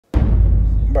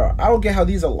Bro, I don't get how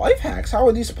these are life hacks. How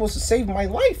are these supposed to save my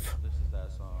life? This is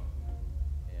that song,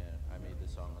 and I made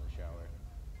this song in the shower.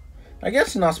 I guess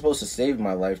it's not supposed to save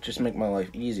my life, just make my life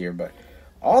easier, but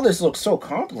all this looks so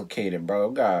complicated,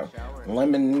 bro. Got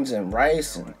lemons and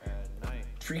rice and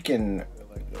freaking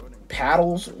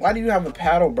paddles. Why do you have a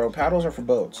paddle, bro? Paddles are for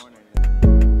boats.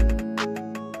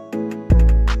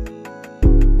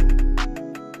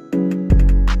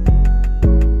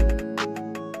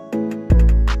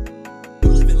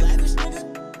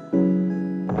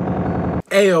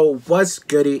 Ayo, what's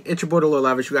goody? It's your boy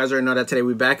TheLordLavish. You guys already know that today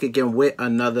we're back again with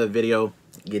another video.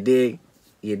 You dig?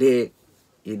 You dig?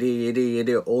 You dig? You dig? You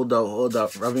dig? Hold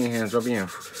up. Rub your hands, rub your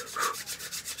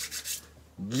hands.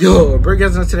 Yo,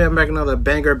 Burgers, today I'm back another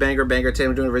banger. Today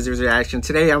I'm doing a Rizzy reaction.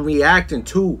 Today I'm reacting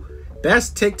to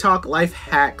Best TikTok Life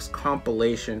Hacks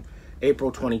Compilation,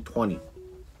 April 2020.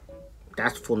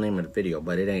 That's the full name of the video,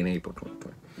 but it ain't April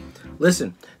 2020.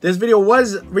 Listen, this video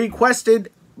was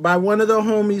requested by one of the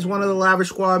homies, one of the Lavish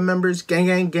Squad members. Gang.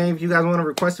 If you guys want to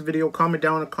request a video, comment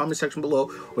down in the comment section below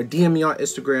or DM me on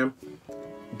Instagram.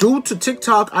 Due to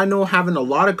TikTok, I know having a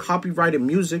lot of copyrighted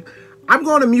music, I'm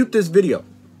going to mute this video.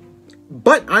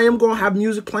 But I am going to have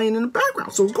music playing in the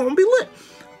background, so it's going to be lit.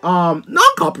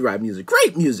 Non-copyright music,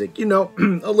 great music, you know,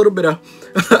 a little bit of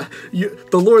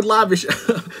TheLordLavish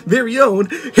very own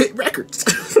hit records.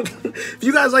 If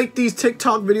you guys like these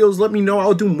TikTok videos, let me know.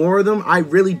 I'll do more of them. I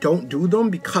really don't do them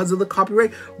because of the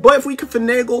copyright, but if we can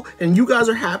finagle and you guys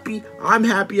are happy, I'm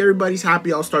happy, everybody's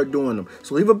happy, I'll start doing them.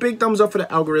 So leave a big thumbs up for the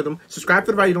algorithm. Subscribe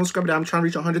for the video. Don't subscribe to that. I'm trying to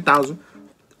reach 100,000.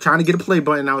 Trying to get a play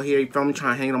button out here. You feel me?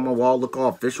 Trying to hang it on my wall. Look all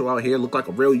official out here. Look like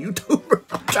a real YouTuber.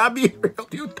 I'm trying to be a real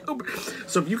YouTuber.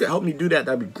 So if you could help me do that,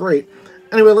 that'd be great.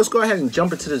 Anyway, let's go ahead and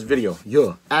jump into this video.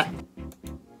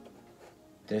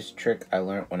 This trick I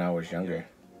learned when I was younger.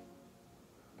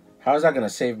 How is that going to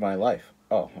save my life?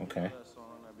 Oh, okay.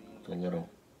 It's a little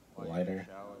lighter.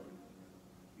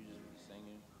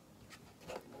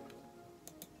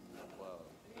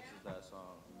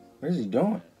 What is he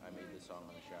doing?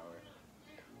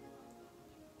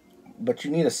 But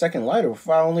you need a second lighter. If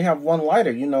I only have one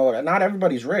lighter, you know, not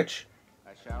everybody's rich.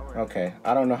 Okay,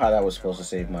 I don't know how that was supposed to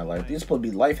save my life. These are supposed to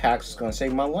be life hacks. It's going to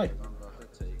save my life.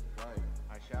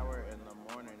 I shower in the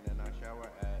morning and I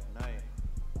shower at night.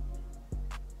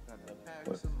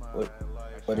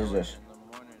 What is this?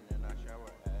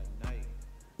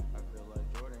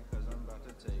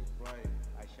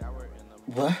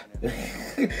 What?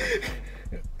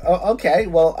 Oh, okay,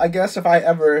 well, I guess if I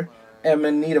ever am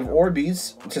in need of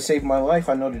Orbeez to save my life,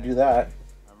 I know to do that.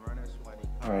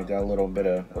 Alright, got a little bit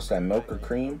of, what's that, milk or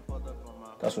cream?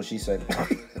 That's what she said.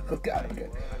 Got it,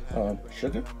 okay.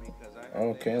 Sugar?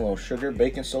 Okay, a little sugar,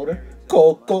 baking soda.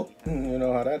 Cocoa. You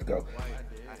know how that go.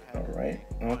 Alright.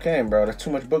 Okay, bro, that's too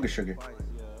much booger sugar.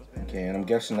 Okay, and I'm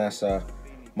guessing that's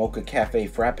Mocha Cafe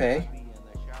Frappe. A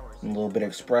little bit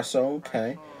of espresso,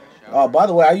 okay. By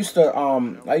the way, I used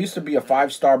to be a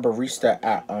 5-star barista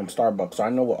at Starbucks, so I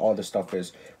know what all this stuff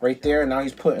is. Right there, now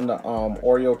he's putting the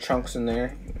Oreo chunks in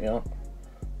there. Yeah.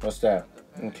 What's that?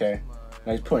 Okay.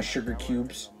 Now he's putting sugar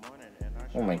cubes.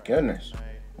 Oh my goodness.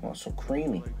 Oh, so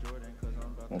creamy.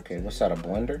 Okay, what's that, a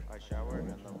blender?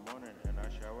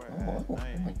 Oh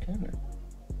my goodness.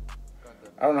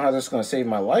 I don't know how this is going to save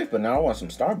my life, but now I want some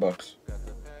Starbucks.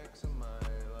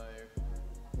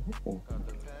 Ooh.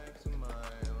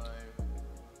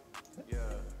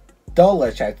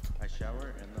 Delicious.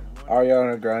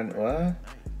 Ariana Grande. What?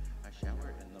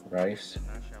 Rice.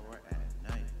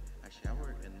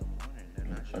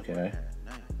 Okay.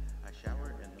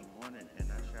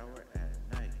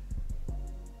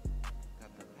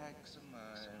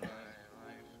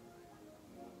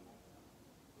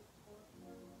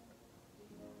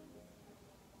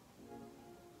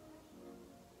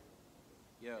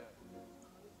 Yeah.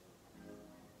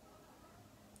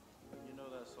 You know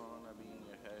that song that be in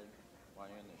your head while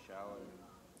you're in the shower? You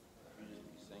just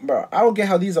be singing. Bro, I don't get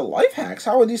how these are life hacks.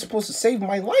 How are these supposed to save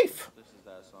my life? This is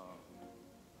that song.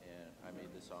 And I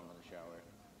made this song in the shower.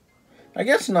 I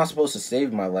guess it's not supposed to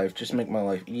save my life, just make my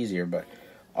life easier, but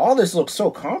all this looks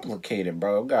so complicated,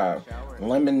 bro. Got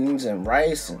lemons and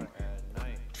rice and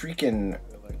freaking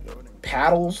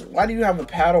paddles. Why do you have a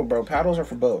paddle, bro? Paddles are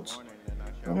for boats.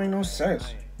 That makes no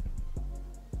sense.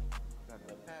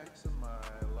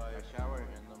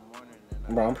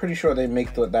 Bro, I'm pretty sure they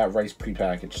make that rice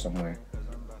prepackaged somewhere.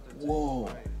 Whoa.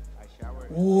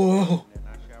 Whoa.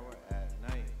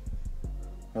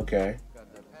 Okay.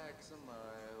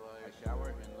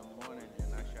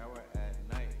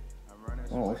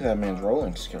 Oh, look at that man's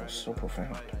rolling skills. So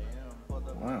profound.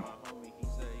 Wow.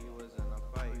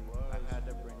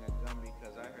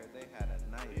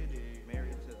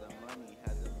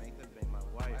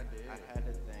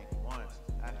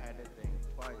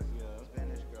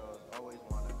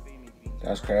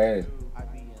 That's crazy. I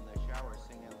be in the shower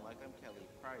singing like I'm Kelly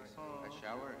Price. I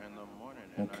shower in the morning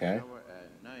and I Okay. shower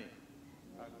at night.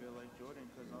 I feel like Jordan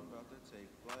because I'm about to take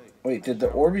flight. Wait, did the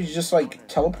Orbeez just like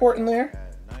teleport in there?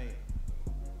 At night.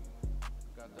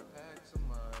 Got the packs of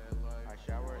my life. I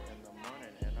shower in the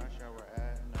morning and I shower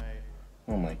at night.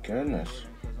 Oh my goodness.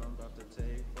 Because I'm about to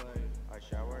take flight. I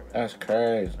shower in That's the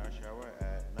morning crazy. and I shower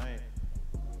at night.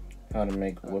 How to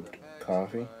make whipped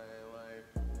coffee.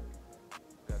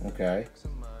 Okay.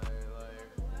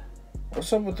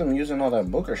 What's up with them using all that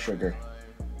booger sugar?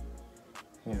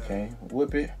 Okay.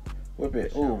 Whip it. Whip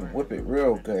it. Ooh, whip it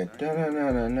real good.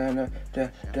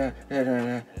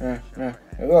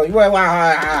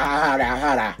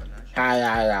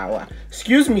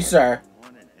 Excuse me, sir.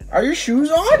 Are your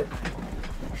shoes on?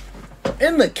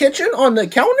 In the kitchen? On the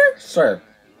counter? Sir.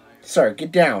 Sir,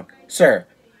 get down. Sir.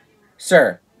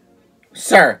 Sir.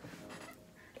 Sir.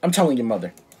 I'm telling your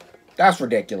mother. That's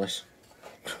ridiculous.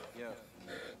 Yeah.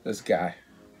 This guy.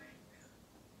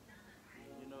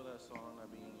 You know that song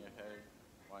that be in your head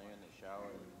while you're in the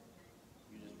shower?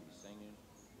 You just be singing.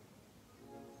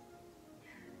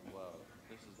 Well,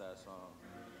 this is that song.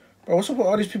 Bro, what's up with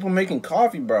all these people making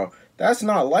coffee, bro? That's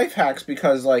not life hacks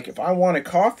because, like, if I wanted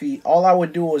coffee, all I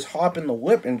would do was hop in the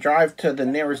whip and drive to the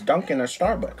nearest Dunkin' or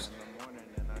Starbucks.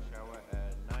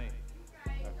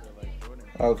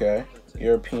 Okay.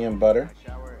 European butter.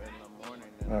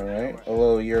 Alright. A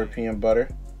little European butter.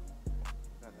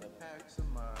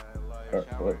 A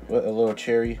little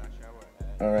cherry.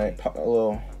 Alright. A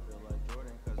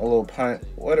little pint.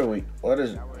 What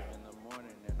is...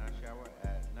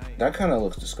 That kind of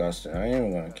looks disgusting. I ain't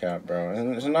even gonna cap, bro.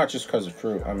 And it's not just because of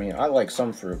fruit. I mean, I like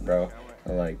some fruit, bro.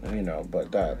 I like, you know,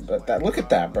 but that look at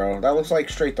that, bro. That looks like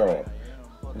straight throw up.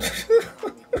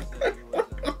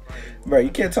 Bro,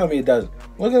 you can't tell me it doesn't.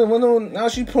 Look at now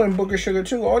she's putting booger sugar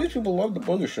too. All these people love the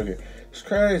booger sugar. It's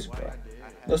crazy, bro.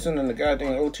 Listening to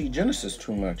goddamn OT Genesis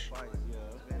too much.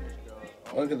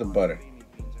 Look at the butter.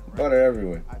 Butter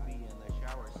everywhere.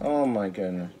 Oh my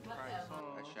goodness.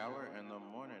 I shower in the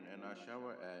morning and I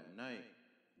shower at night.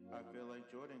 I feel like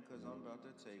Jordan because I'm about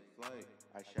to take flight.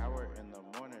 I shower in the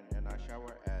morning and I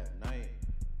shower at night.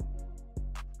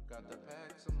 Got the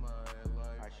packs of my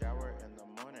life. I shower in the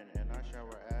morning and I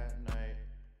shower at night.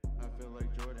 I feel like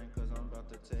Jordan because I'm about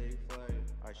to take flight.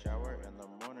 I shower in the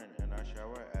morning and I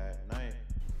shower at night.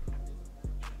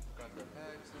 Got the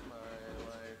packs of my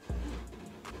life.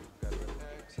 Got the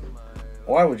packs of my life.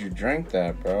 Why would you drink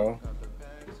that, bro? Got the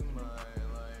packs of my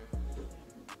life.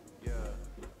 Yeah.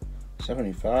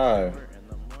 75. In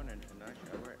the morning and I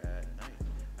shower at night.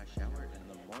 I shower in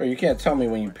the morning. Bro, you can't tell me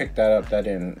when you picked that up that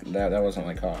wasn't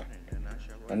like hot.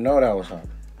 I know that was hot.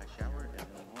 I shower in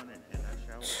the morning and I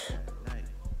shower at night.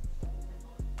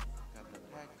 Got the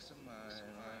packs of my life.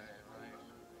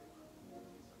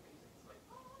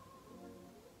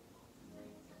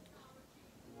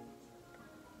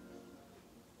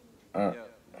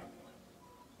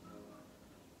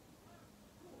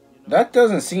 That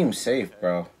doesn't seem safe,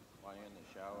 bro.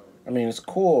 I mean, it's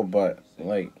cool, but,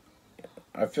 like,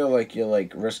 I feel like you're,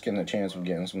 like, risking the chance of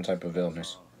getting some type of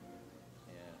illness.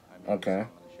 Okay.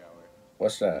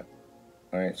 What's that?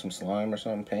 Alright, some slime or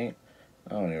something? Paint?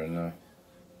 I don't even know.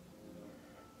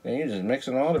 Then you're just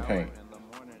mixing all the paint.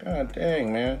 God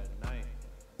dang, man.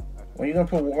 When you gonna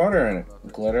put water in it?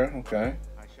 Glitter, okay.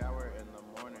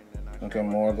 Okay,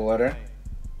 more glitter.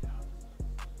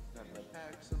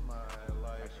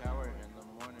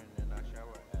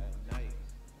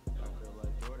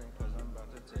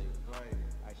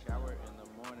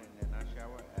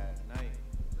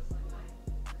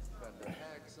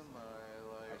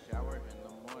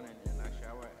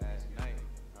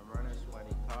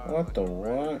 What the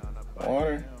what?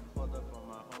 Water?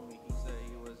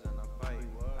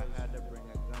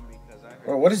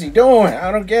 Bro, what is he doing?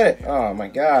 I don't get it. Oh my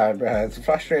god, bro. It's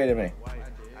frustrating me.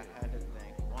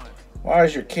 Why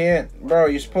is your can... Bro,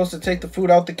 you're supposed to take the food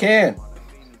out the can.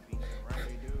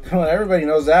 Come on, everybody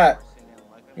knows that.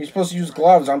 You're supposed to use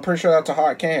gloves. I'm pretty sure that's a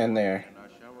hot can there.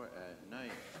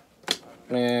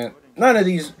 Man, none of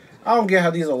these... I don't get how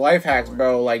these are life hacks,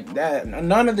 bro. Like, that.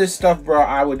 None of this stuff, bro,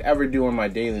 I would ever do in my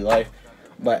daily life.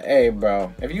 But, hey,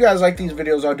 bro. If you guys like these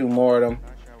videos, I'll do more of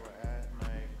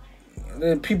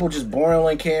them. People just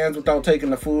boiling cans without taking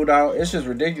the food out. It's just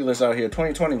ridiculous out here.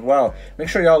 2020 is wild. Make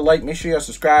sure y'all like. Make sure y'all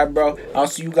subscribe, bro. I'll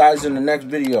see you guys in the next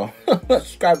video.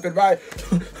 Subscribe. Goodbye.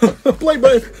 Play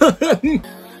button.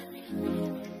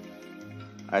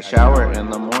 I shower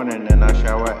in the morning and I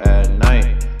shower at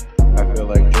night. I feel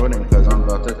like Jordan because I'm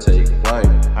about to take flight.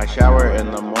 I shower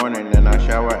in the morning and I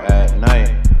shower at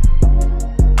night.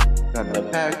 Got the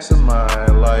packs of my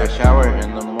life. I shower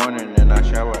in the morning and and I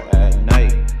shower